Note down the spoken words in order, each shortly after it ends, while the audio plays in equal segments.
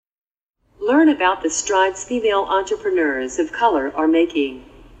Learn about the strides female entrepreneurs of color are making.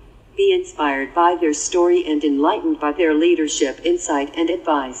 Be inspired by their story and enlightened by their leadership, insight, and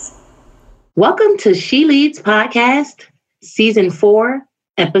advice. Welcome to She Leads Podcast, Season 4,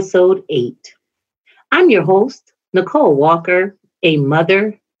 Episode 8. I'm your host, Nicole Walker, a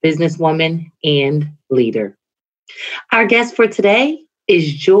mother, businesswoman, and leader. Our guest for today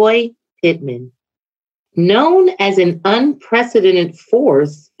is Joy Pittman. Known as an unprecedented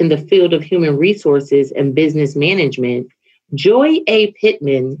force in the field of human resources and business management, Joy A.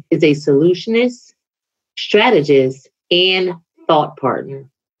 Pittman is a solutionist, strategist, and thought partner.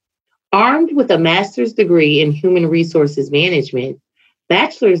 Armed with a master's degree in human resources management,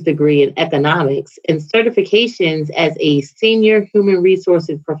 bachelor's degree in economics, and certifications as a senior human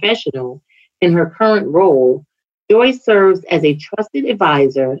resources professional in her current role, Joy serves as a trusted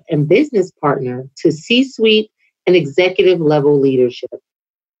advisor and business partner to C-suite and executive level leadership.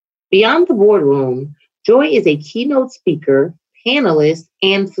 Beyond the boardroom, Joy is a keynote speaker, panelist,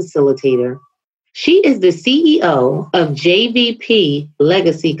 and facilitator. She is the CEO of JVP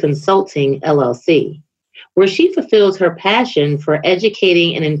Legacy Consulting, LLC, where she fulfills her passion for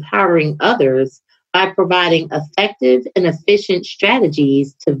educating and empowering others by providing effective and efficient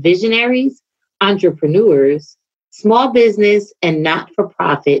strategies to visionaries, entrepreneurs, small business, and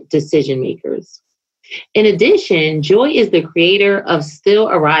not-for-profit decision makers. In addition, Joy is the creator of Still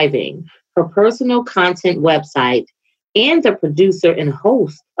Arriving, her personal content website, and the producer and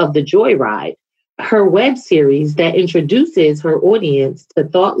host of The Joyride, her web series that introduces her audience to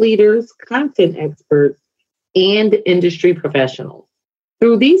thought leaders, content experts, and industry professionals.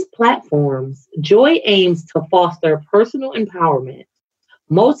 Through these platforms, Joy aims to foster personal empowerment,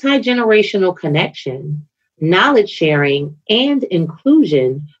 multi-generational connection, knowledge sharing, and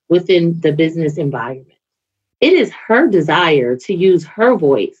inclusion within the business environment. It is her desire to use her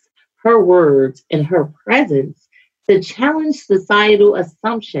voice, her words, and her presence to challenge societal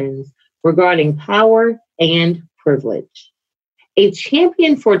assumptions regarding power and privilege. A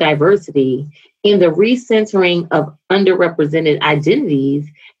champion for diversity in the recentering of underrepresented identities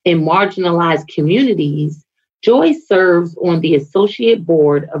in marginalized communities, Joy serves on the associate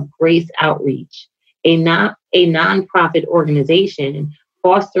board of Grace Outreach, a nonprofit organization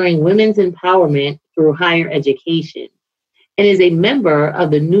fostering women's empowerment through higher education, and is a member of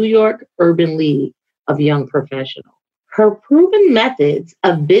the New York Urban League of Young Professionals. Her proven methods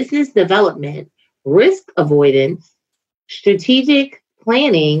of business development, risk avoidance, strategic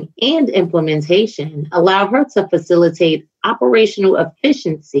planning, and implementation allow her to facilitate operational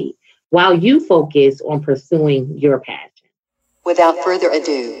efficiency while you focus on pursuing your passion. Without further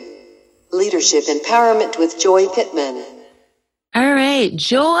ado, Leadership Empowerment with Joy Pittman. All right,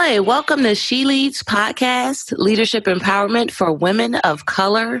 Joy, welcome to She Leads Podcast, Leadership Empowerment for Women of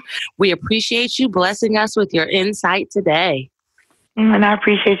Color. We appreciate you blessing us with your insight today. And I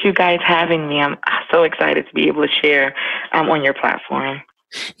appreciate you guys having me. I'm so excited to be able to share on your platform.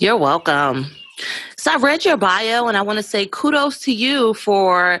 You're welcome. So I read your bio and I want to say kudos to you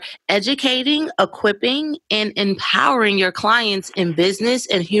for educating, equipping, and empowering your clients in business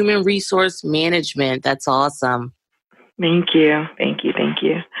and human resource management. That's awesome. Thank you. Thank you. Thank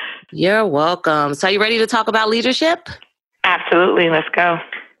you. You're welcome. So are you ready to talk about leadership? Absolutely. Let's go.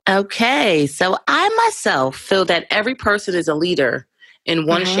 Okay. So I myself feel that every person is a leader in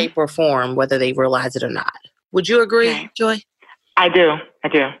one shape or form, whether they realize it or not. Would you agree, Joy? I do.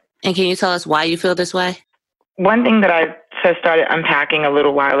 And can you tell us why you feel this way? One thing that I just started unpacking a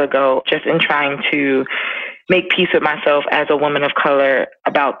little while ago, just in trying to make peace with myself as a woman of color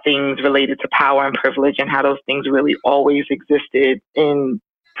about things related to power and privilege and how those things really always existed in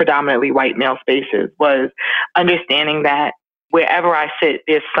predominantly white male spaces, was understanding that wherever I sit,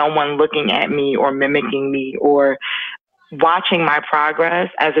 there's someone looking at me or mimicking me or watching my progress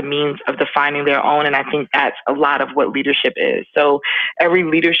as a means of defining their own. And I think that's a lot of what leadership is. So every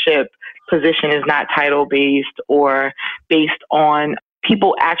leadership position is not title-based or based on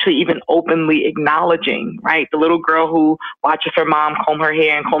people actually even openly acknowledging, right? The little girl who watches her mom comb her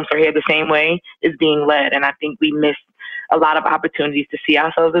hair and combs her hair the same way is being led. And I think we miss a lot of opportunities to see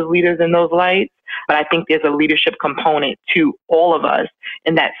ourselves as leaders in those lights. But I think there's a leadership component to all of us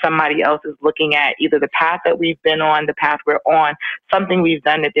in that somebody else is looking at either the path that we've been on, the path we're on, something we've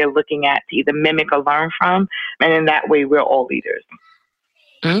done that they're looking at to either mimic or learn from. And in that way, we're all leaders.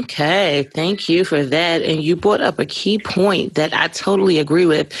 Okay, thank you for that. And you brought up a key point that I totally agree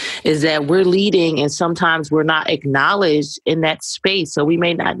with, is that we're leading and sometimes we're not acknowledged in that space. So we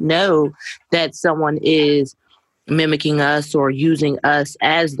may not know that someone is mimicking us or using us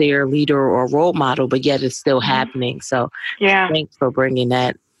as their leader or role model, but yet it's still happening. So thanks for bringing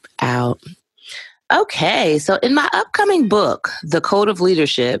that out. Okay, so in my upcoming book, The Code of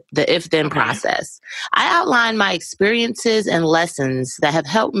Leadership, The If-Then Process, I outline my experiences and lessons that have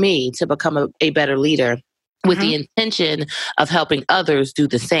helped me to become a better leader with the intention of helping others do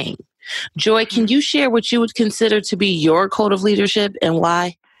the same. Joy, can you share what you would consider to be your code of leadership and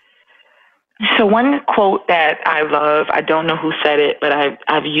why? So one quote that I love, I don't know who said it, but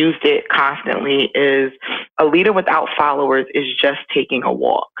I've used it constantly, is a leader without followers is just taking a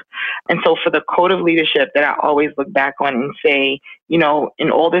walk. And so for the code of leadership that I always look back on and say, you know, in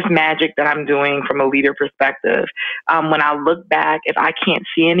all this magic that I'm doing from a leader perspective, when I look back, if I can't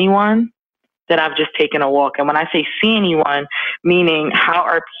see anyone, that I've just taken a walk. And when I say see anyone, meaning how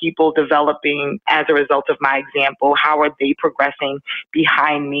are people developing as a result of my example? How are they progressing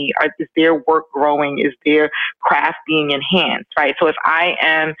behind me? Is their work growing? Is their craft being enhanced, right? So if I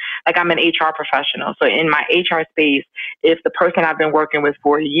am, like I'm an HR professional, so in my HR space, if the person I've been working with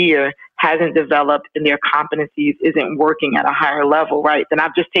for a year hasn't developed and their competencies isn't working at a higher level, right, then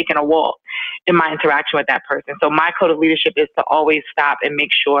I've just taken a walk in my interaction with that person. So my code of leadership is to always stop and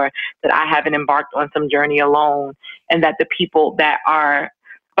make sure that I haven't embarked on some journey alone, and that the people that are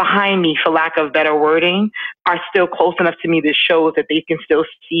behind me, for lack of better wording, are still close enough to me that shows that they can still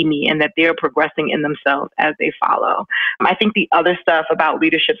see me and that they're progressing in themselves as they follow. I think the other stuff about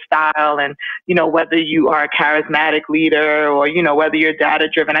leadership style and, you know, whether you are a charismatic leader or, you know, whether you're data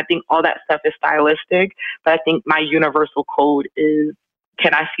driven, I think all that stuff is stylistic. But I think my universal code is,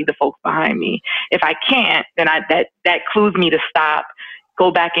 can I see the folks behind me? If I can't, then that clues me to stop, go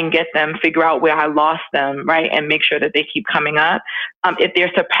back and get them, figure out where I lost them, right, and make sure that they keep coming up. If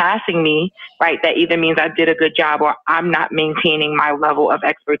they're surpassing me, right, that either means I did a good job or I'm not maintaining my level of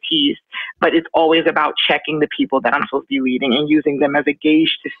expertise. But it's always about checking the people that I'm supposed to be leading and using them as a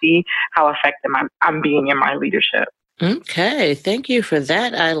gauge to see how effective I'm being in my leadership. Okay, thank you for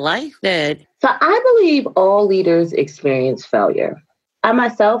that. I like that. So I believe all leaders experience failure. I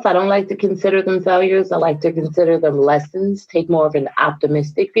myself, I don't like to consider them failures. I like to consider them lessons, take more of an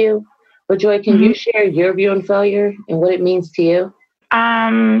optimistic view. But Joy, can you share your view on failure and what it means to you?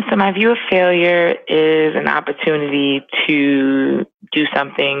 So my view of failure is an opportunity to do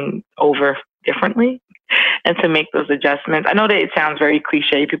something over differently and to make those adjustments. I know that it sounds very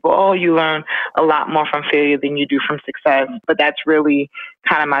cliche. People, you learn a lot more from failure than you do from success. But that's really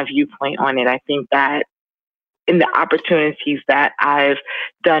kind of my viewpoint on it. I think that in the opportunities that I've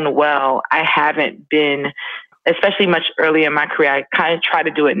done well, I haven't been, especially much earlier in my career, I kind of try to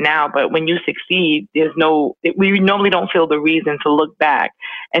do it now, but when you succeed, we normally don't feel the reason to look back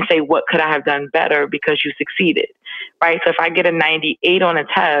and say, what could I have done better because you succeeded, right? So if I get a 98 on a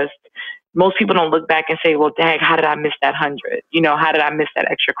test, most people don't look back and say, well, dang, how did I miss that 100? You know, how did I miss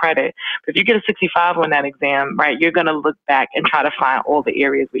that extra credit? But if you get a 65 on that exam, right, you're going to look back and try to find all the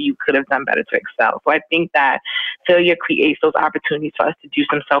areas where you could have done better to excel. So I think that failure creates those opportunities for us to do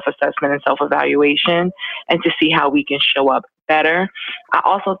some self-assessment and self-evaluation and to see how we can show up better. I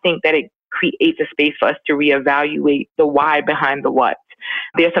also think that it creates a space for us to reevaluate the why behind the what.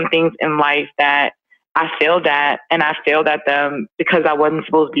 There's some things in life that I failed at, and I failed at them because I wasn't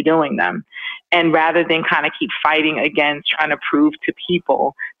supposed to be doing them. And rather than kind of keep fighting against trying to prove to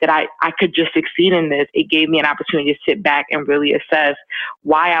people that I could just succeed in this, it gave me an opportunity to sit back and really assess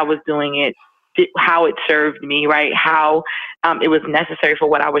why I was doing it, how it served me, right? How it was necessary for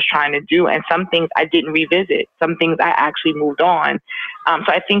what I was trying to do. And some things I didn't revisit. Some things I actually moved on.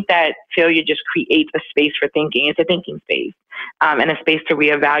 So I think that failure just creates a space for thinking. It's a thinking space. And a space to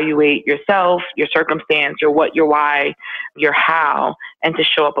reevaluate yourself, your circumstance, your what, your why, your how, and to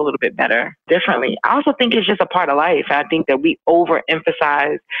show up a little bit better, differently. I also think it's just a part of life. I think that we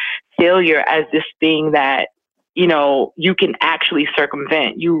overemphasize failure as this thing that, you know, you can actually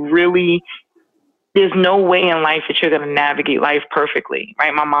circumvent. There's no way in life that you're going to navigate life perfectly,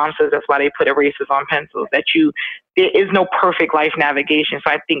 right? My mom says that's why they put erasers on pencils, there is no perfect life navigation.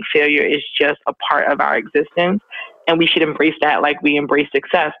 So I think failure is just a part of our existence. And we should embrace that like we embrace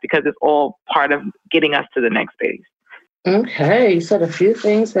success, because it's all part of getting us to the next phase. Okay, you said a few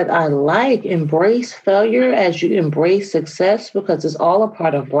things that I like. Embrace failure as you embrace success, because it's all a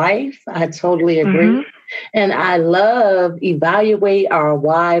part of life. I totally agree. And I love evaluate our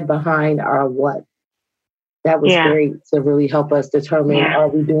why behind our what. That was great to really help us determine, are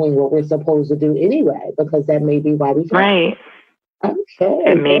we doing what we're supposed to do anyway? Because that may be why we fail. Right. Okay.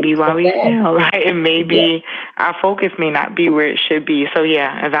 And maybe why we fail, right? And maybe our focus may not be where it should be. So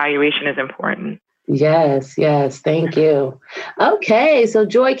evaluation is important. Yes. Thank you. Okay. So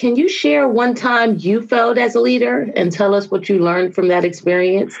Joy, can you share one time you failed as a leader and tell us what you learned from that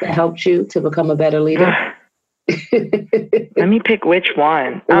experience that helped you to become a better leader? Let me pick which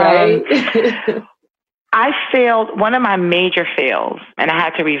one. Right. I failed. One of my major fails, and I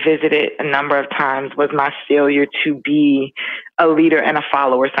had to revisit it a number of times, was my failure to be a leader and a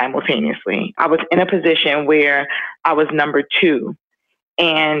follower simultaneously. I was in a position where I was number two,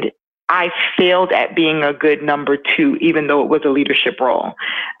 and I failed at being a good number two, even though it was a leadership role.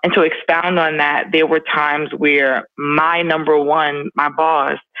 And to expound on that, there were times where my number one, my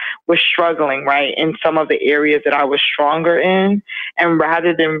boss, was struggling, right, in some of the areas that I was stronger in. And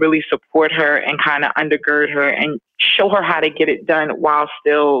rather than really support her and kind of undergird her and show her how to get it done while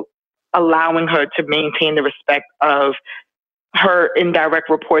still allowing her to maintain the respect of her indirect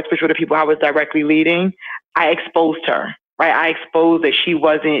reports, which were the people I was directly leading, I exposed her. Right. I exposed that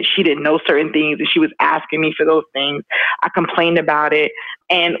she didn't know certain things and she was asking me for those things. I complained about it.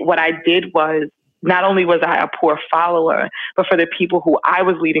 And what I did was, not only was I a poor follower, but for the people who I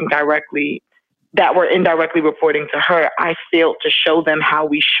was leading directly that were indirectly reporting to her, I failed to show them how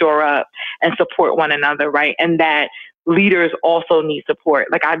we shore up and support one another. Right. And that leaders also need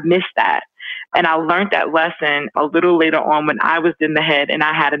support. Like, I missed that. And I learned that lesson a little later on when I was in the head and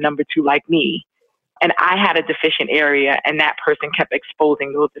I had a number two like me. And I had a deficient area, and that person kept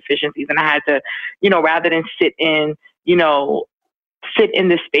exposing those deficiencies. And I had to, rather than sit in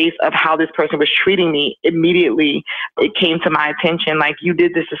the space of how this person was treating me, immediately it came to my attention, like, you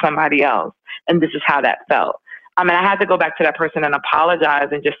did this to somebody else, and this is how that felt. I had to go back to that person and apologize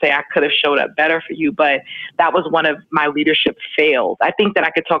and just say I could have showed up better for you. But that was one of my leadership fails. I think that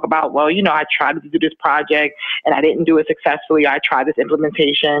I could talk about, I tried to do this project and I didn't do it successfully. I tried this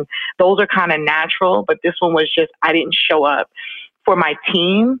implementation. Those are kind of natural, but this one was just, I didn't show up for my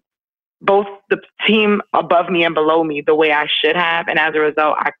team, both the team above me and below me, the way I should have. And as a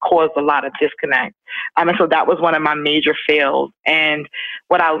result, I caused a lot of disconnect. And so that was one of my major fails. And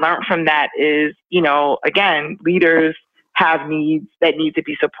what I learned from that is, again, leaders have needs that need to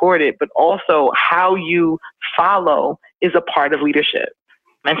be supported, but also how you follow is a part of leadership.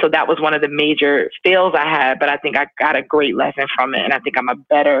 And so that was one of the major fails I had, but I think I got a great lesson from it. And I think I'm a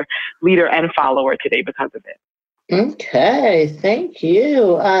better leader and follower today because of it. Okay, thank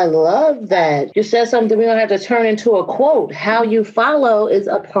you. I love that. You said something we're gonna have to turn into a quote. How you follow is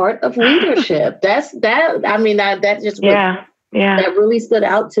a part of leadership. That really stood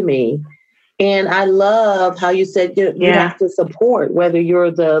out to me. And I love how you said you have to support, whether you're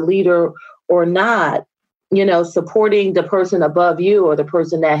the leader or not. Supporting the person above you or the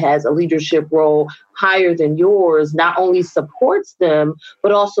person that has a leadership role higher than yours not only supports them,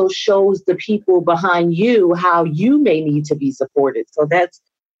 but also shows the people behind you how you may need to be supported. So that's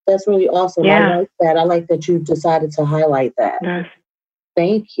really awesome. Yeah. I like that. I like that you decided to highlight that. Yes.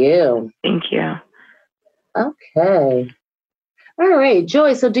 Thank you. Thank you. Okay. All right,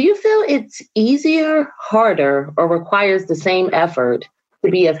 Joy. So do you feel it's easier, harder, or requires the same effort to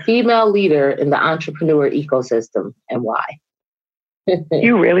be a female leader in the entrepreneur ecosystem, and why?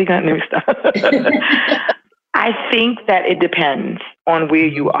 You really got new stuff. I think that it depends on where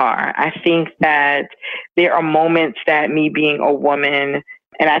you are. I think that there are moments that me being a woman,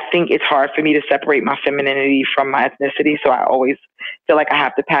 and I think it's hard for me to separate my femininity from my ethnicity. So I always feel like I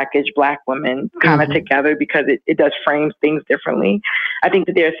have to package Black women kind of together because it does frame things differently. I think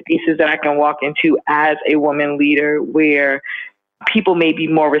that there are spaces that I can walk into as a woman leader where people may be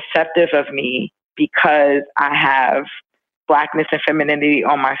more receptive of me because I have Blackness and femininity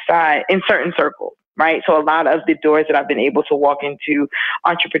on my side in certain circles, right? So a lot of the doors that I've been able to walk into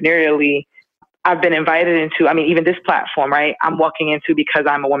entrepreneurially, I've been invited into, even this platform, right? I'm walking into because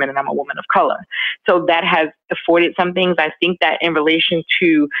I'm a woman and I'm a woman of color. So that has afforded some things. I think that in relation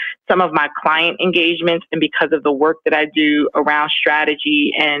to some of my client engagements and because of the work that I do around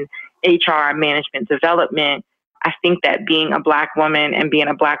strategy and HR management development, I think that being a Black woman and being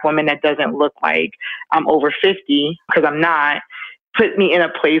a Black woman that doesn't look like I'm over 50, because I'm not, put me in a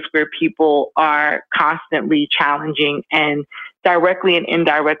place where people are constantly challenging and directly and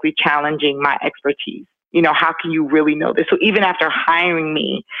indirectly challenging my expertise. How can you really know this? So even after hiring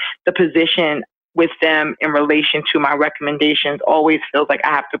me, the position with them in relation to my recommendations always feels like I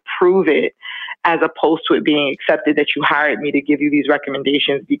have to prove it, as opposed to it being accepted that you hired me to give you these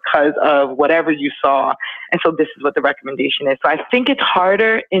recommendations because of whatever you saw. And so this is what the recommendation is. So I think it's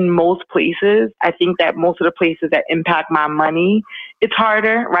harder in most places. I think that most of the places that impact my money, it's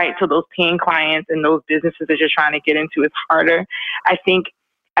harder, right? So those paying clients and those businesses that you're trying to get into, it's harder. I think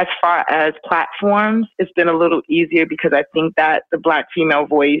as far as platforms, it's been a little easier because I think that the Black female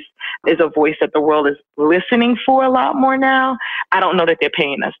voice is a voice that the world is listening for a lot more now. I don't know that they're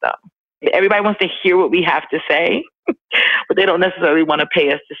paying us though. Everybody wants to hear what we have to say, but they don't necessarily want to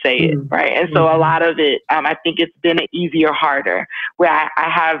pay us to say it, right? And so a lot of it, I think it's been easier, harder, where I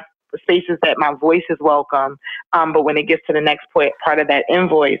have spaces that my voice is welcome. But when it gets to the next part of that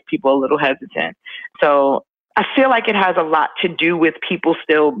invoice, people are a little hesitant. So I feel like it has a lot to do with people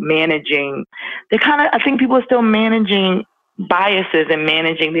still managing. I think people are still managing biases and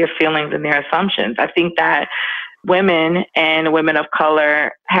managing their feelings and their assumptions. I think that women and women of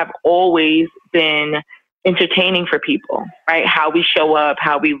color have always been entertaining for people, right? How we show up,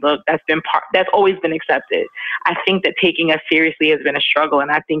 how we look, that's always been accepted. I think that taking us seriously has been a struggle. And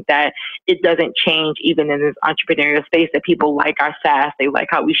I think that it doesn't change even in this entrepreneurial space, that people like our sass, they like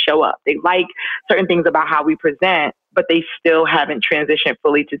how we show up, they like certain things about how we present, but they still haven't transitioned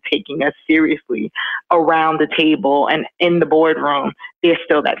fully to taking us seriously around the table and in the boardroom. There's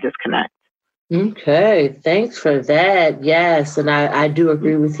still that disconnect. Okay, thanks for that. Yes, and I do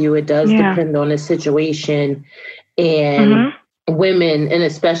agree with you. It does depend on the situation, and women, and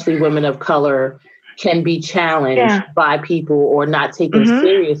especially women of color, can be challenged by people or not taken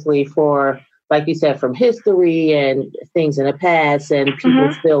seriously for, like you said, from history and things in the past, and people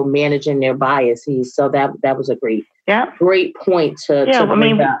still managing their biases. So that was a great point to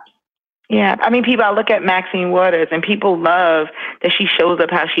bring up. Yeah, I mean, I look at Maxine Waters, and people love that she shows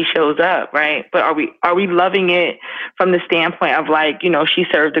up how she shows up, right? But are we loving it from the standpoint of, like, you know, she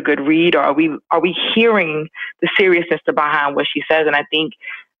served a good read, or are we hearing the seriousness behind what she says? And I think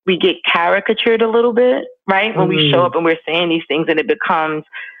we get caricatured a little bit, right? When we show up and we're saying these things, and it becomes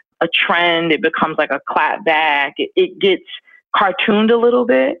a trend, it becomes like a clap back, it gets cartooned a little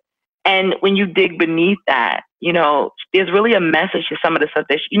bit. And when you dig beneath that, you know, there's really a message to some of the stuff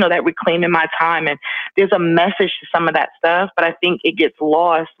that, you know, that reclaiming my time. And there's a message to some of that stuff, but I think it gets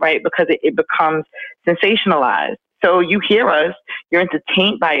lost, right? Because it becomes sensationalized. So you hear us, you're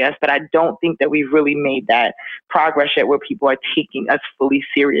entertained by us, but I don't think that we've really made that progress yet where people are taking us fully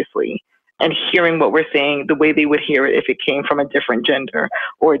seriously and hearing what we're saying the way they would hear it if it came from a different gender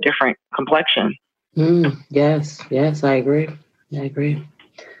or a different complexion. Yes, I agree.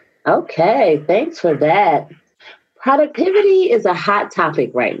 Okay, thanks for that. Productivity is a hot topic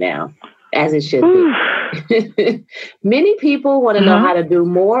right now, as it should be. Many people want to know how to do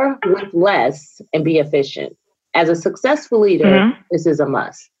more with less and be efficient. As a successful leader, this is a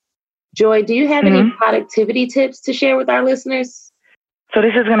must. Joy, do you have any productivity tips to share with our listeners? So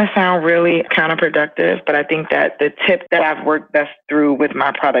this is going to sound really counterproductive, but I think that the tip that I've worked best through with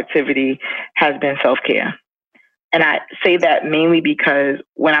my productivity has been self-care. And I say that mainly because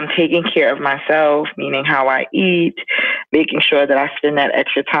when I'm taking care of myself, meaning how I eat, making sure that I spend that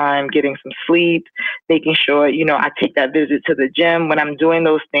extra time getting some sleep, making sure, you know, I take that visit to the gym, when I'm doing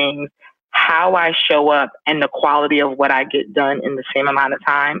those things, how I show up and the quality of what I get done in the same amount of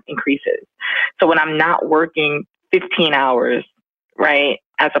time increases. So when I'm not working 15 hours, right,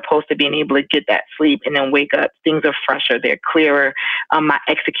 as opposed to being able to get that sleep and then wake up, things are fresher, they're clearer. My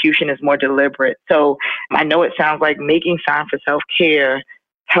execution is more deliberate. So I know it sounds like making time for self-care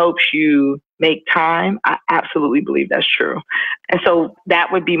helps you make time. I absolutely believe that's true. And so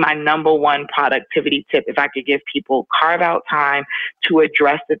that would be my number one productivity tip. If I could give people, carve out time to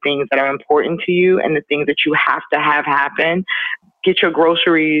address the things that are important to you and the things that you have to have happen. Get your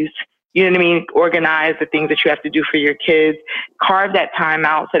groceries, you know what I mean? Organize the things that you have to do for your kids. Carve that time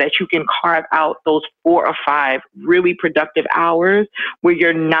out so that you can carve out those 4 or 5 really productive hours where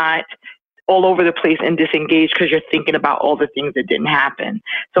you're not all over the place and disengaged because you're thinking about all the things that didn't happen.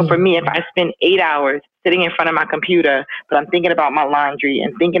 So for me, if I spend 8 hours sitting in front of my computer, but I'm thinking about my laundry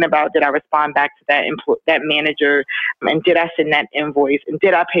and thinking about, did I respond back to that manager, and did I send that invoice, and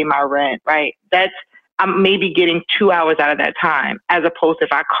did I pay my rent, right? I'm maybe getting 2 hours out of that time, as opposed to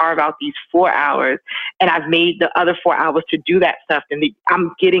if I carve out these 4 hours and I've made the other 4 hours to do that stuff, then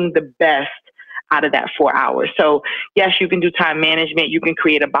I'm getting the best out of that 4 hours. So yes, you can do time management. You can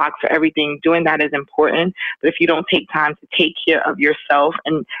create a box for everything. Doing that is important. But if you don't take time to take care of yourself,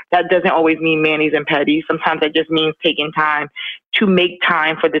 and that doesn't always mean manis and petties. Sometimes that just means taking time to make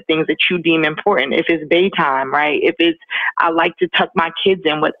time for the things that you deem important. If it's daytime, right? If it's, I like to tuck my kids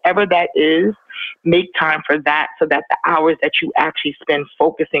in, whatever that is, make time for that so that the hours that you actually spend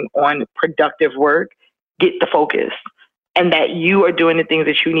focusing on productive work get the focus. And that you are doing the things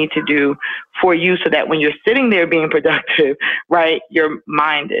that you need to do for you so that when you're sitting there being productive, right, your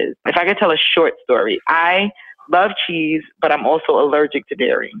mind is. If I could tell a short story, I love cheese, but I'm also allergic to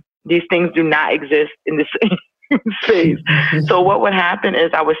dairy. These things do not exist in the same space. So what would happen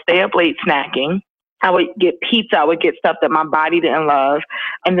is I would stay up late snacking. I would get pizza. I would get stuff that my body didn't love.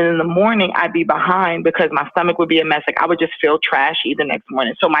 And then in the morning, I'd be behind because my stomach would be a mess. Like I would just feel trashy the next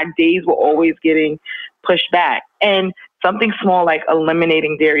morning. So my days were always getting pushed back. And something small like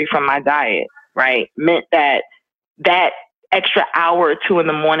eliminating dairy from my diet, right, meant that extra hour or two in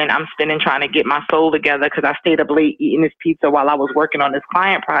the morning I'm spending trying to get my soul together because I stayed up late eating this pizza while I was working on this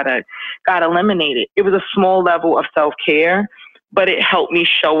client product got eliminated. It was a small level of self-care, but it helped me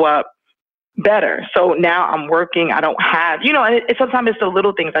show up better. So now I'm working. I don't have, and sometimes it's the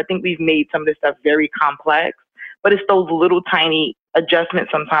little things. I think we've made some of this stuff very complex, but it's those little tiny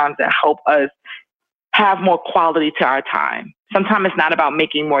adjustments sometimes that help us have more quality to our time. Sometimes it's not about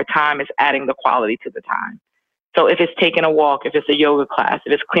making more time, it's adding the quality to the time. So if it's taking a walk, if it's a yoga class,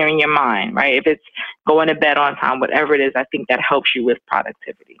 if it's clearing your mind, right? If it's going to bed on time, whatever it is, I think that helps you with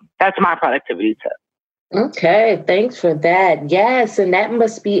productivity. That's my productivity tip. Okay, thanks for that. Yes, and that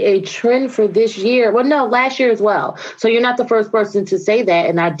must be a trend for this year. Well, no, last year as well. So you're not the first person to say that.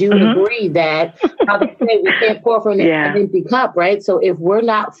 And I do agree that how they say we can't pour from an empty cup, right? So if we're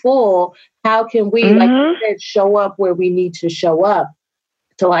not full, how can we, like you said, show up where we need to show up?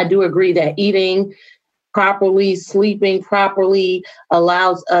 So I do agree that eating properly, sleeping properly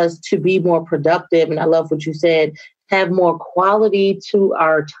allows us to be more productive. And I love what you said, have more quality to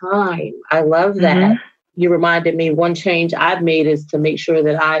our time. I love that. You reminded me one change I've made is to make sure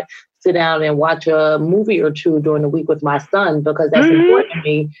that I sit down and watch a movie or two during the week with my son, because that's important to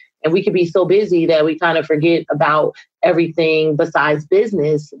me. And we can be so busy that we kind of forget about everything besides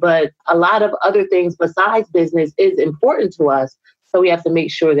business. But a lot of other things besides business is important to us. So we have to make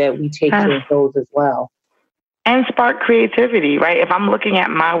sure that we take care of those as well. And spark creativity, right? If I'm looking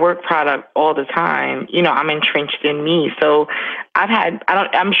at my work product all the time, I'm entrenched in me. So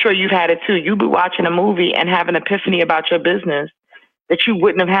I'm sure you've had it too. You'll be watching a movie and have an epiphany about your business that you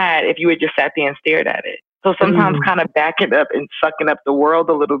wouldn't have had if you had just sat there and stared at it. So sometimes kind of backing up and sucking up the world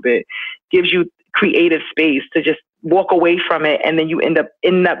a little bit gives you creative space to just walk away from it, and then you end up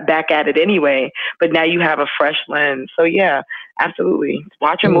back at it anyway, but now you have a fresh lens. So yeah, absolutely.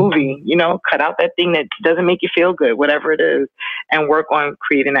 Watch a movie, cut out that thing that doesn't make you feel good, whatever it is, and work on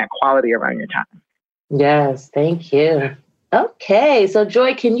creating that quality around your time. Yes, thank you. Okay, so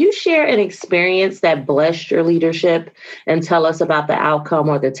Joy, can you share an experience that blessed your leadership and tell us about the outcome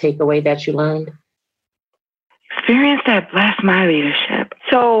or the takeaway that you learned? Experience that blessed my leadership.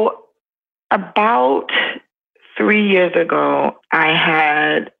 So about 3 years ago,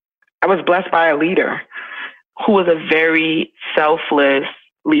 I was blessed by a leader who was a very selfless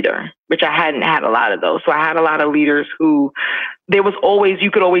leader, which I hadn't had a lot of those. So I had a lot of leaders who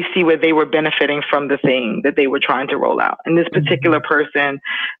you could always see where they were benefiting from the thing that they were trying to roll out. And this particular person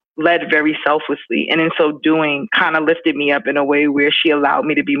led very selflessly, and in so doing kind of lifted me up in a way where she allowed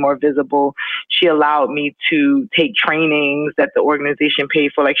me to be more visible. She allowed me to take trainings that the organization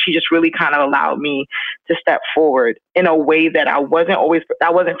paid for. Like, she just really kind of allowed me to step forward in a way that I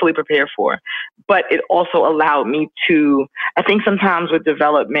wasn't fully prepared for. But it also allowed me to, I think sometimes with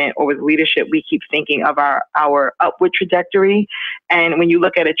development or with leadership, we keep thinking of our upward trajectory. And when you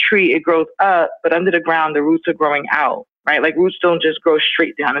look at a tree, it grows up, but under the ground, the roots are growing out. Right? Like, roots don't just grow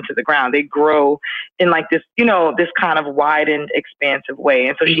straight down into the ground. They grow in like this, this kind of widened, expansive way.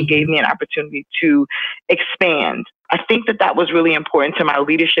 And so she gave me an opportunity to expand. I think that was really important to my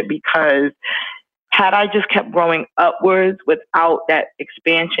leadership, because had I just kept growing upwards without that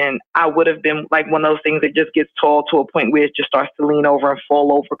expansion, I would have been like one of those things that just gets tall to a point where it just starts to lean over and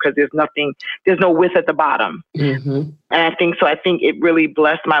fall over because there's no width at the bottom. And I think it really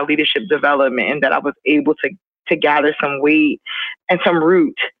blessed my leadership development, and that I was able to gather some weight and some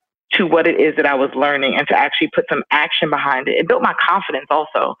root to what it is that I was learning, and to actually put some action behind it. It built my confidence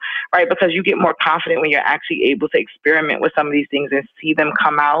also, right? Because you get more confident when you're actually able to experiment with some of these things and see them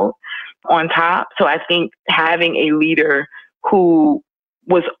come out on top. So I think having a leader who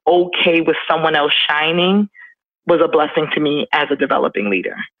was okay with someone else shining was a blessing to me as a developing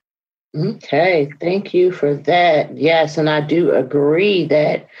leader. Okay, thank you for that. Yes, and I do agree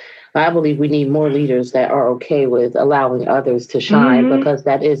that I believe we need more leaders that are okay with allowing others to shine, because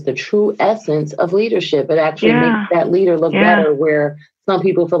that is the true essence of leadership. It actually makes that leader look better, where some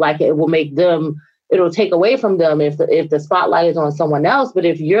people feel like it'll take away from them if the spotlight is on someone else. But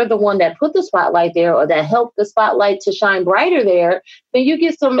if you're the one that put the spotlight there, or that helped the spotlight to shine brighter there, then you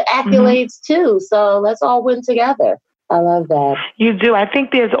get some accolades too. So let's all win together. I love that. You do. I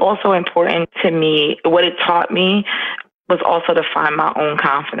think there's also important to me, what it taught me was also to find my own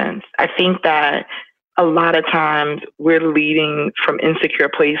confidence. I think that a lot of times we're leading from insecure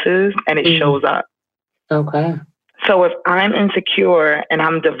places, and it shows up. Okay. So if I'm insecure and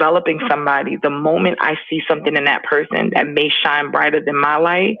I'm developing somebody, the moment I see something in that person that may shine brighter than my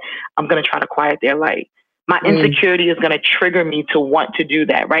light, I'm going to try to quiet their light. My insecurity is going to trigger me to want to do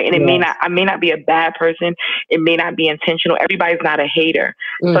that, right? And I may not be a bad person. It may not be intentional. Everybody's not a hater.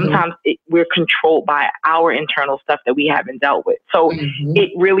 Sometimes we're controlled by our internal stuff that we haven't dealt with. So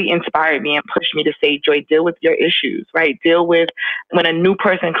it really inspired me and pushed me to say, Joy, deal with your issues, right? Deal with when a new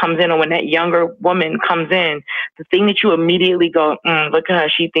person comes in or when that younger woman comes in, the thing that you immediately go, look at her,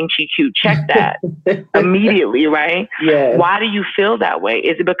 she thinks she's cute. Check that immediately, right? Yes. Why do you feel that way?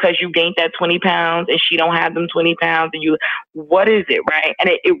 Is it because you gained that 20 pounds and she don't have them 20 pounds and what is it, right? And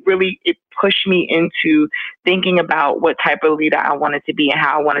it really pushed me into thinking about what type of leader I wanted to be and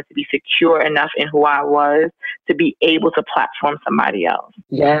how I wanted to be secure enough in who I was to be able to platform somebody else.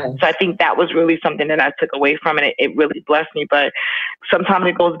 Yeah. So I think that was really something that I took away from it. It really blessed me. But sometimes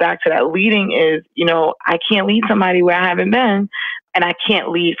it goes back to that leading is, I can't lead somebody where I haven't been. And I can't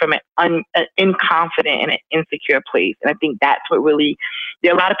lead from an inconfident and an insecure place. And I think that's what really,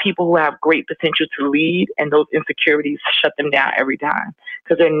 there are a lot of people who have great potential to lead, and those insecurities shut them down every time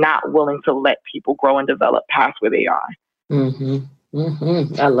because they're not willing to let people grow and develop past where they are.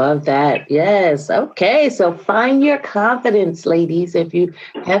 I love that. Yes. Okay. So find your confidence, ladies, if you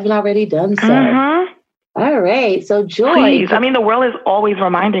haven't already done so. All right. So Joy. Please. I mean, the world is always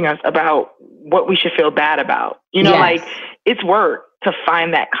reminding us about what we should feel bad about. Like it's work to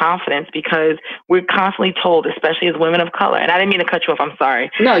find that confidence because we're constantly told, especially as women of color, and I didn't mean to cut you off, I'm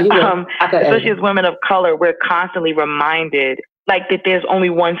sorry. No, you especially as women of color, we're constantly reminded like that there's only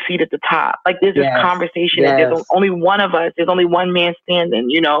one seat at the top. Like there's this conversation that there's only one of us, there's only one man standing,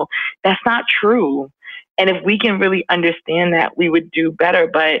 that's not true. And if we can really understand that, we would do better.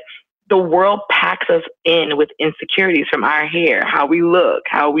 But the world packs us in with insecurities from our hair, how we look,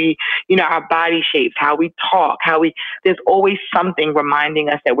 how we, our body shapes, how we talk, there's always something reminding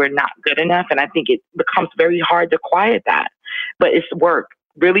us that we're not good enough. And I think it becomes very hard to quiet that, but it's work.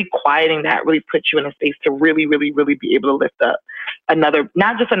 Really quieting that really puts you in a space to really, really, really be able to lift up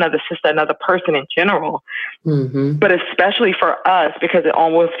not just another sister, another person in general, but especially for us, because it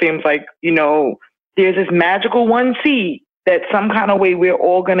almost seems like, there's this magical one seat that some kind of way we're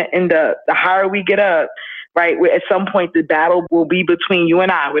all going to end up, the higher we get up, right? Where at some point the battle will be between you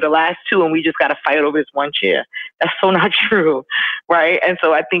and I. We're the last two and we just got to fight over this one chair. That's so not true, right? And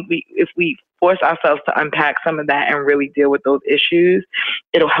so I think if we force ourselves to unpack some of that and really deal with those issues,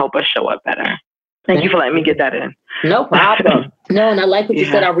 it'll help us show up better. Thank you for letting me get that in. No problem. No, and I like what you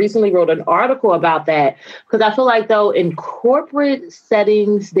said. I recently wrote an article about that because I feel like, though, in corporate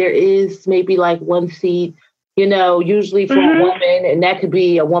settings, there is maybe like one seat, usually for a woman, and that could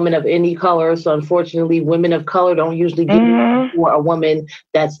be a woman of any color. So unfortunately, women of color don't usually get for a woman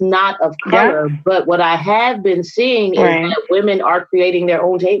that's not of color. But what I have been seeing is that women are creating their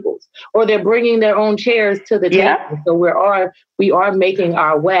own tables or they're bringing their own chairs to the table. So we are making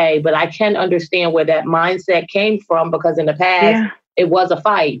our way, but I can understand where that mindset came from because in the past, it was a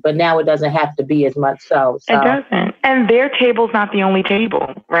fight, but now it doesn't have to be as much so. It doesn't. And their table's not the only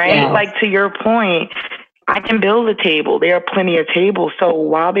table, right? Yes. Like to your point, I can build a table. There are plenty of tables. So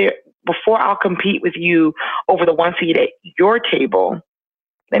before I'll compete with you over the one seat at your table,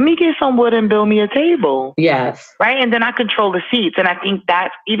 let me get some wood and build me a table. Yes. Right. And then I control the seats. And I think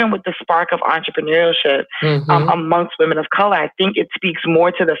that's even with the spark of entrepreneurship amongst women of color, I think it speaks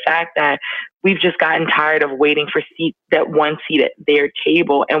more to the fact that we've just gotten tired of waiting for that one seat at their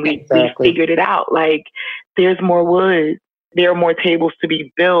table. And we figured it out. Like there's more wood. There are more tables to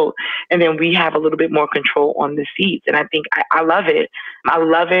be built, and then we have a little bit more control on the seats. And I think I love it. I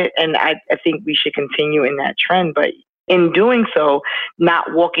love it, and I think we should continue in that trend. But in doing so,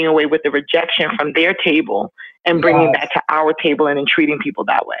 not walking away with the rejection from their table and bringing that to our table and then treating people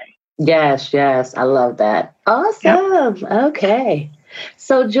that way. Yes, I love that. Awesome. Yep. Okay.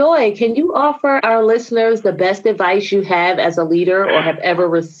 So Joy, can you offer our listeners the best advice you have as a leader or have ever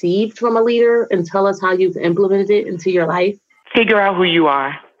received from a leader and tell us how you've implemented it into your life? Figure out who you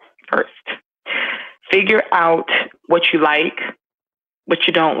are first. Figure out what you like, what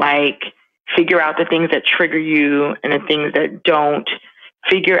you don't like. Figure out the things that trigger you and the things that don't.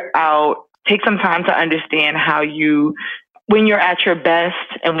 Take some time to understand when you're at your best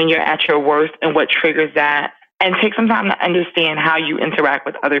and when you're at your worst and what triggers that. And take some time to understand how you interact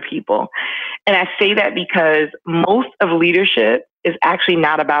with other people. And I say that because most of leadership is actually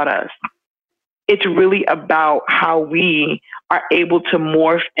not about us. It's really about how we are able to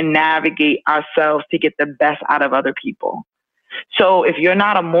morph and navigate ourselves to get the best out of other people. So if you're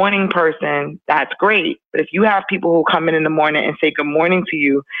not a morning person, that's great. But if you have people who come in the morning and say good morning to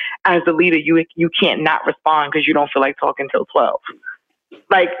you, as the leader, you can't not respond because you don't feel like talking till 12.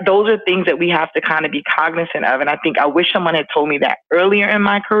 Like, those are things that we have to kind of be cognizant of. And I think I wish someone had told me that earlier in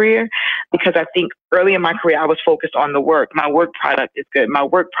my career, because I think early in my career, I was focused on the work. My work product is good. My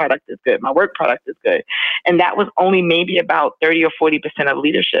work product is good. My work product is good. And that was only maybe about 30 or 40% of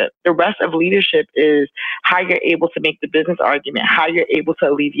leadership. The rest of leadership is how you're able to make the business argument, how you're able to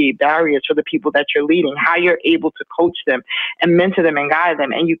alleviate barriers for the people that you're leading, how you're able to coach them and mentor them and guide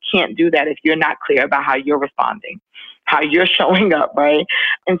them. And you can't do that if you're not clear about how you're responding, how you're showing up, right?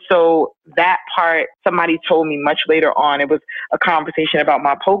 And so that part, somebody told me much later on, it was a conversation about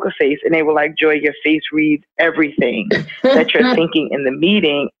my poker face, and they were like, Joy, your face reads everything that you're thinking in the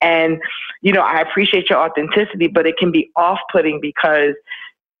meeting. And, you know, I appreciate your authenticity, but it can be off-putting because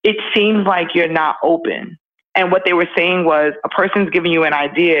it seems like you're not open. And what they were saying was, a person's giving you an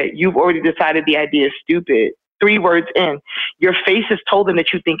idea, you've already decided the idea is stupid. 3 words in, your face has told them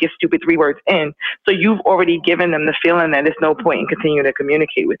that you think it's stupid 3 words in. So you've already given them the feeling that there's no point in continuing to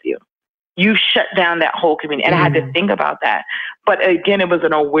communicate with you. You shut down that whole community. And I had to think about that. But again, it was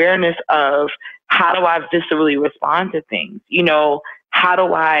an awareness of, how do I viscerally respond to things? You know,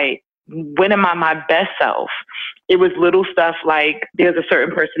 when am I my best self? It was little stuff like, there's a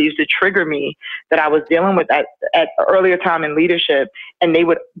certain person who used to trigger me that I was dealing with at an earlier time in leadership, and they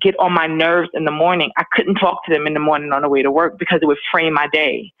would get on my nerves in the morning. I couldn't talk to them in the morning on the way to work because it would frame my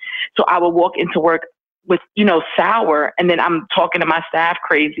day. So I would walk into work with, you know, sour, and then I'm talking to my staff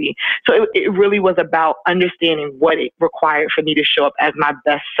crazy. So it really was about understanding what it required for me to show up as my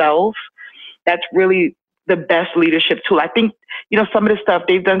best self. That's really the best leadership tool. I think, you know, some of the stuff,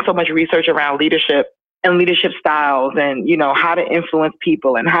 they've done so much research around leadership and leadership styles and, you know, how to influence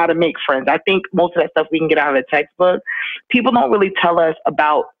people and how to make friends. I think most of that stuff we can get out of the textbook. People don't really tell us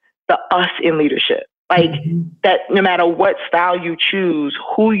about the us in leadership. Like that no matter what style you choose,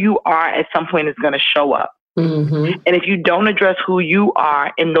 who you are at some point is going to show up. And if you don't address who you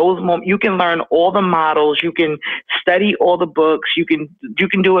are in those moments, you can learn all the models, you can study all the books, you can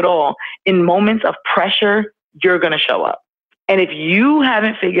do it all. In moments of pressure, you're going to show up. And if you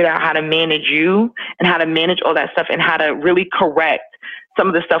haven't figured out how to manage you and how to manage all that stuff and how to really correct some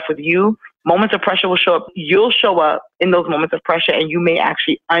of the stuff with you, moments of pressure will show up. You'll show up in those moments of pressure, and you may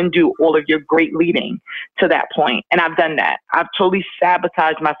actually undo all of your great leading to that point. And I've done that. I've totally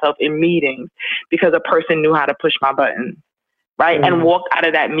sabotaged myself in meetings because a person knew how to push my buttons, right? And walked out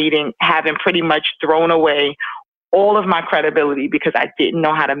of that meeting having pretty much thrown away all of my credibility because I didn't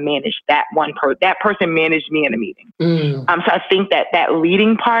know how to manage that one person. That person managed me in a meeting. So I think that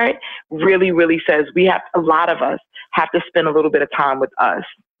leading part really, really says a lot of us have to spend a little bit of time with us.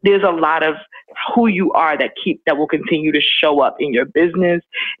 There's a lot of who you are that will continue to show up in your business,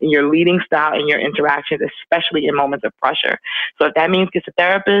 in your leading style, in your interactions, especially in moments of pressure. So if that means get a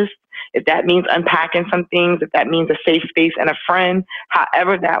therapist, if that means unpacking some things, if that means a safe space and a friend,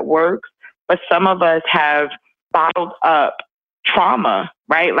 however that works. But some of us have bottled up trauma,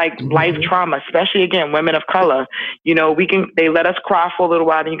 right? Like life trauma, especially again, women of color. You know, they let us cry for a little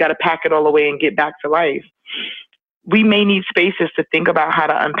while, then you got to pack it all away and get back to life. We may need spaces to think about how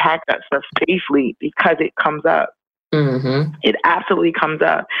to unpack that stuff safely because it comes up. It absolutely comes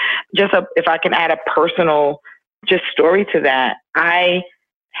up. If I can add a personal story to that, I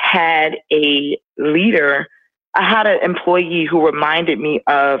had an employee who reminded me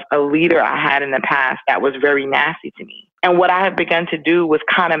of a leader I had in the past that was very nasty to me. And what I had begun to do was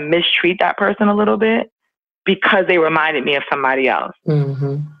kind of mistreat that person a little bit because they reminded me of somebody else.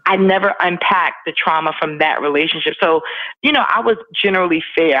 I never unpacked the trauma from that relationship. So, you know, I was generally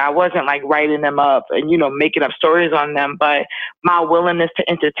fair. I wasn't like writing them up and, you know, making up stories on them, but my willingness to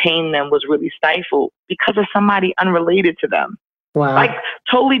entertain them was really stifled because of somebody unrelated to them. Wow. Like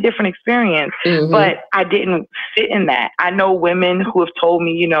totally different experience, but I didn't fit in that. I know women who have told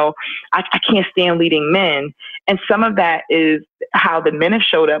me, you know, I can't stand leading men. And some of that is how the men have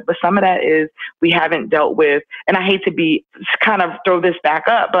showed up, but some of that is we haven't dealt with, and I hate to kind of throw this back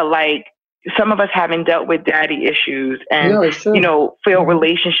up, but like some of us haven't dealt with daddy issues and, you know, failed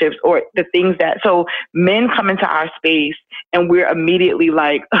relationships or the things so men come into our space and we're immediately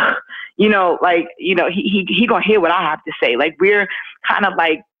like, you know, he gonna hear what I have to say. Like we're kind of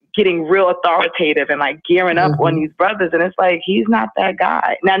like getting real authoritative and like gearing up on these brothers. And it's like, he's not that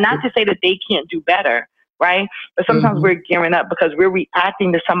guy. Now, not to say that they can't do better, right? But sometimes we're gearing up because we're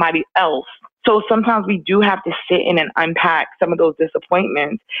reacting to somebody else. So sometimes we do have to sit in and unpack some of those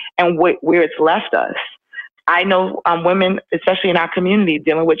disappointments and where it's left us. I know women, especially in our community,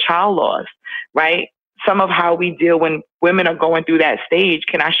 dealing with child loss, right? some of how we deal when women are going through that stage.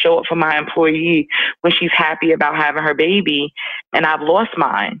 Can I show up for my employee when she's happy about having her baby and I've lost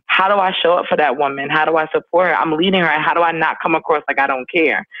mine? How do I show up for that woman? How do I support her? I'm leading her. And how do I not come across like I don't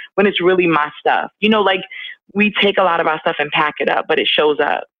care when it's really my stuff? You know, like we take a lot of our stuff and pack it up, but it shows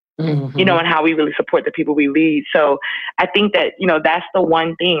up. Mm-hmm. You know, and how we really support the people we lead. So I think that, you know, that's the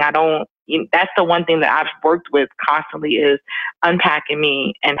one thing that's the one thing that I've worked with constantly is unpacking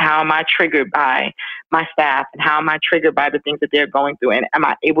me and how am I triggered by my staff and how am I triggered by the things that they're going through and am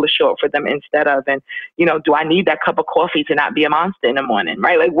I able to show up for them instead of, and, you know, do I need that cup of coffee to not be a monster in the morning,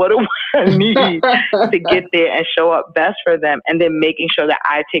 right? Like what do I need to get there and show up best for them? And then making sure that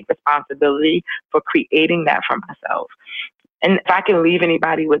I take responsibility for creating that for myself. And if I can leave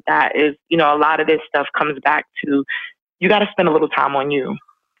anybody with that is, you know, a lot of this stuff comes back to you got to spend a little time on you.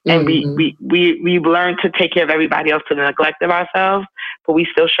 And we've learned to take care of everybody else to the neglect of ourselves, but we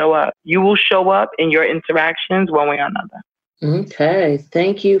still show up. You will show up in your interactions one way or another. Okay.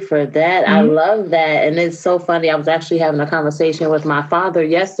 Thank you for that. I love that. And it's so funny. I was actually having a conversation with my father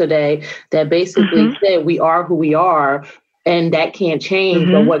yesterday that basically said we are who we are and that can't change.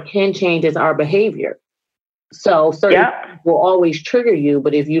 But what can change is our behavior. So certain things will always trigger you,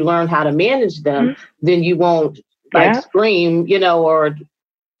 but if you learn how to manage them, then you won't scream, you know, or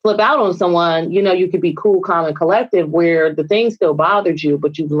flip out on someone. You know, you could be cool, calm, and collective where the thing still bothered you,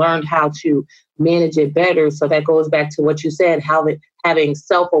 but you've learned how to manage it better. So that goes back to what you said, how having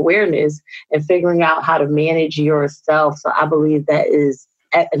self-awareness and figuring out how to manage yourself. So I believe that is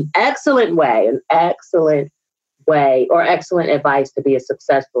an excellent way or excellent advice to be a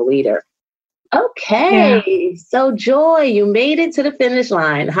successful leader. Okay. So Joy, you made it to the finish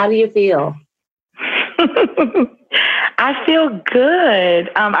line. How do you feel? I feel good.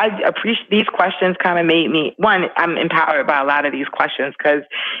 I appreciate these questions kind of made me, one, I'm empowered by a lot of these questions because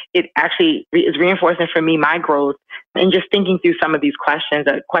it actually is reinforcing for me my growth and just thinking through some of these questions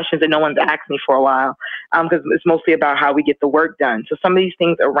that no one's asked me for a while because it's mostly about how we get the work done. So some of these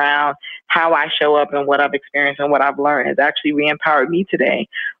things around how I show up and what I've experienced and what I've learned has actually re-empowered me today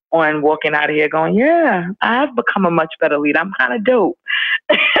on walking out of here going, yeah, I've become a much better leader. I'm kind of dope.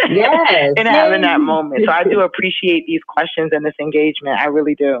 Yes. And having that moment. So I do appreciate these questions and this engagement. I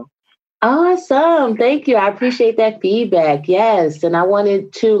really do. Awesome. Thank you. I appreciate that feedback. Yes. And I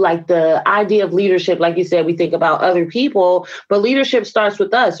wanted to, like, the idea of leadership, like you said, we think about other people, but leadership starts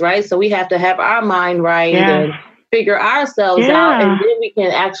with us, right? So we have to have our mind right and figure ourselves out, and then we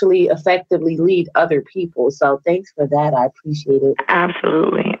can actually effectively lead other people. So thanks for that. I appreciate it.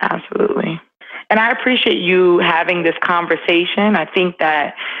 Absolutely. Absolutely. And I appreciate you having this conversation. I think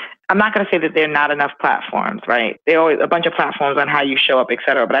that I'm not going to say that there are not enough platforms, right? There are always a bunch of platforms on how you show up, et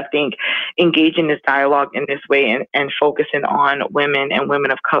cetera. But I think engaging this dialogue in this way and focusing on women and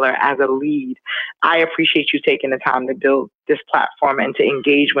women of color as a lead, I appreciate you taking the time to build this platform and to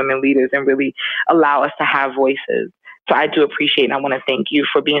engage women leaders and really allow us to have voices. So I do appreciate and I want to thank you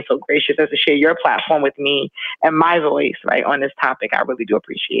for being so gracious as to share your platform with me and my voice, right, on this topic. I really do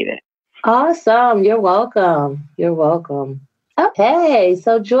appreciate it. Awesome. You're welcome. You're welcome. Okay.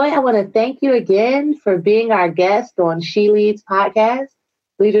 So Joy, I want to thank you again for being our guest on She Leads podcast,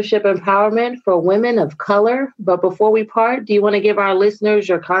 Leadership Empowerment for Women of Color. But before we part, do you want to give our listeners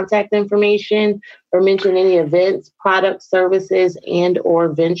your contact information or mention any events, products, services, and or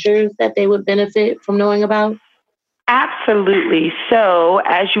ventures that they would benefit from knowing about? Absolutely. So,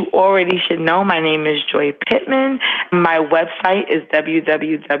 as you already should know, my name is Joy Pittman. My website is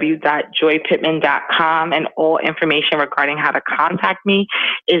www.joypittman.com, and all information regarding how to contact me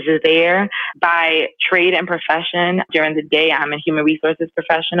is there. By trade and profession, during the day, I'm a human resources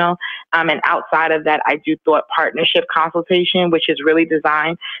professional. And outside of that, I do thought partnership consultation, which is really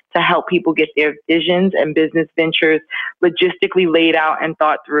designed to help people get their visions and business ventures logistically laid out and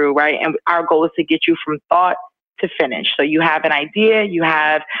thought through, right? And our goal is to get you from thought to finish. So you have an idea, you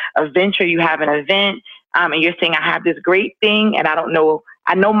have a venture, you have an event, and you're saying, I have this great thing and I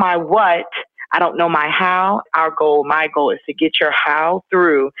know my what, I don't know my how. My goal is to get your how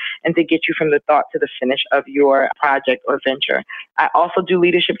through and to get you from the thought to the finish of your project or venture. I also do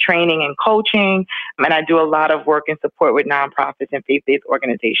leadership training and coaching, and I do a lot of work and support with nonprofits and faith-based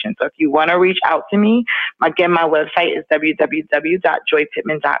organizations. So if you want to reach out to me, again, my website is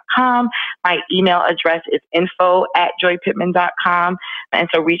www.joypittman.com. My email address is info@joypittman.com. And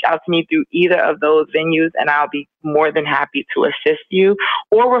so reach out to me through either of those venues, and I'll be more than happy to assist you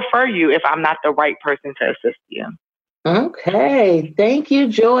or refer you if I'm not the right person to assist you. Okay. Thank you,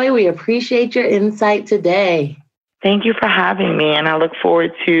 Joy. We appreciate your insight today. Thank you for having me, and I look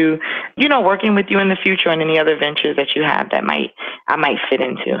forward to, working with you in the future on any other ventures that you have that I might fit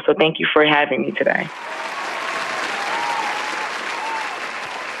into. So thank you for having me today.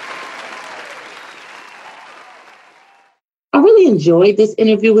 I really enjoyed this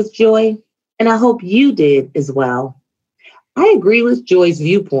interview with Joy, and I hope you did as well. I agree with Joy's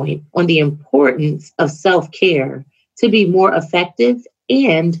viewpoint on the importance of self-care to be more effective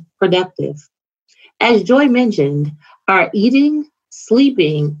and productive. As Joy mentioned, our eating,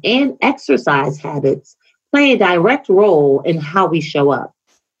 sleeping, and exercise habits play a direct role in how we show up.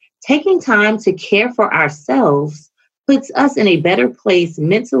 Taking time to care for ourselves puts us in a better place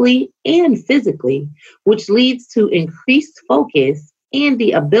mentally and physically, which leads to increased focus and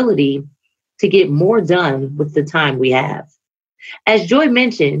the ability to get more done with the time we have. As Joy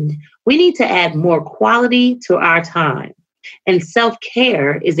mentioned, we need to add more quality to our time, and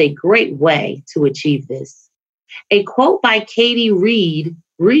self-care is a great way to achieve this. A quote by Katie Reed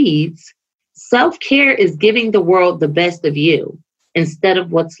reads, "Self-care is giving the world the best of you instead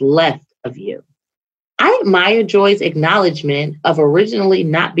of what's left of you." I admire Joy's acknowledgement of originally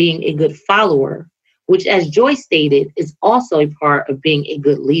not being a good follower, which, as Joy stated, is also a part of being a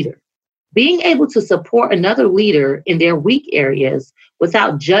good leader. Being able to support another leader in their weak areas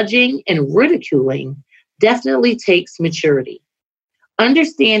without judging and ridiculing definitely takes maturity.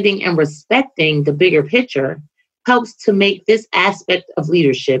 Understanding and respecting the bigger picture helps to make this aspect of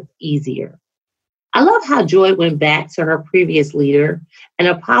leadership easier. I love how Joy went back to her previous leader and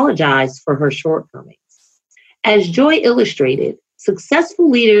apologized for her shortcomings. As Joy illustrated, successful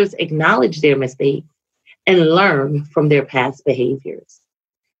leaders acknowledge their mistakes and learn from their past behaviors.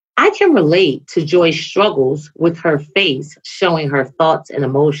 I can relate to Joy's struggles with her face showing her thoughts and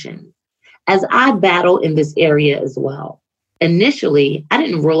emotions, as I battle in this area as well. Initially, I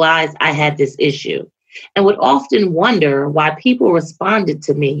didn't realize I had this issue and would often wonder why people responded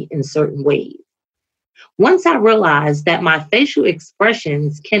to me in certain ways. Once I realized that my facial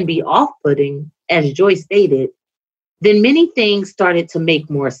expressions can be off-putting, as Joy stated, then many things started to make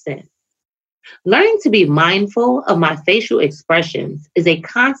more sense. Learning to be mindful of my facial expressions is a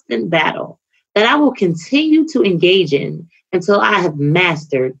constant battle that I will continue to engage in until I have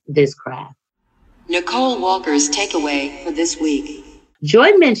mastered this craft. Nicole Walker's takeaway for this week.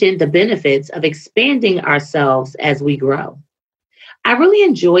 Joy mentioned the benefits of expanding ourselves as we grow. I really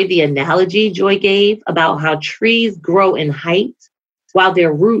enjoyed the analogy Joy gave about how trees grow in height while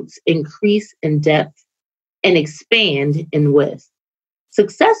their roots increase in depth and expand in width.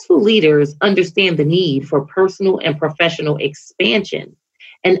 Successful leaders understand the need for personal and professional expansion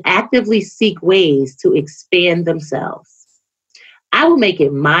and actively seek ways to expand themselves. I will make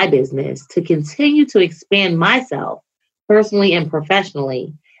it my business to continue to expand myself personally and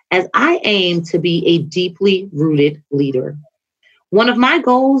professionally as I aim to be a deeply rooted leader. One of my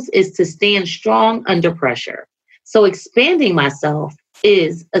goals is to stand strong under pressure, so expanding myself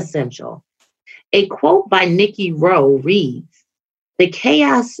is essential. A quote by Nikki Rowe reads, "The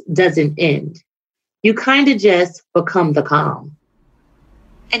chaos doesn't end. You kind of just become the calm."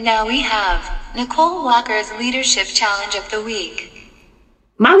 And now we have Nicole Walker's Leadership Challenge of the Week.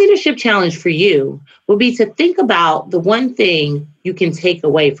 My leadership challenge for you will be to think about the one thing you can take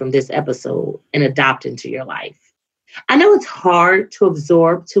away from this episode and adopt into your life. I know it's hard to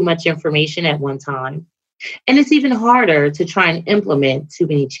absorb too much information at one time, and it's even harder to try and implement too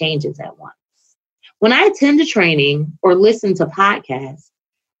many changes at once. When I attend a training or listen to podcasts,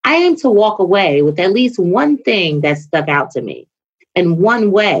 I aim to walk away with at least one thing that stuck out to me and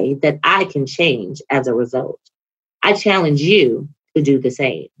one way that I can change as a result. I challenge you to do the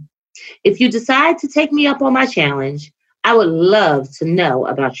same. If you decide to take me up on my challenge, I would love to know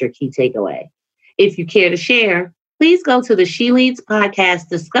about your key takeaway. If you care to share, please go to the She Leads Podcast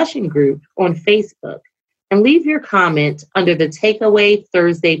discussion group on Facebook and leave your comment under the Takeaway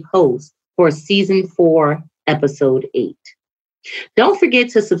Thursday post for Season 4, Episode 8. Don't forget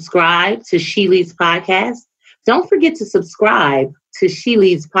to subscribe to She Leads Podcast. Don't forget to subscribe to She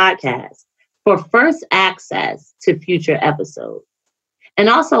Leads Podcast for first access to future episodes. And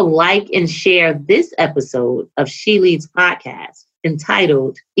also like and share this episode of She Leads Podcast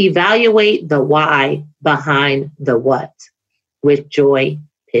entitled Evaluate the Why Behind the What with Joy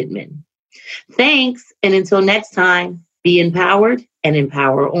Pittman. Thanks, and until next time, be empowered and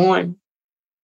empower on.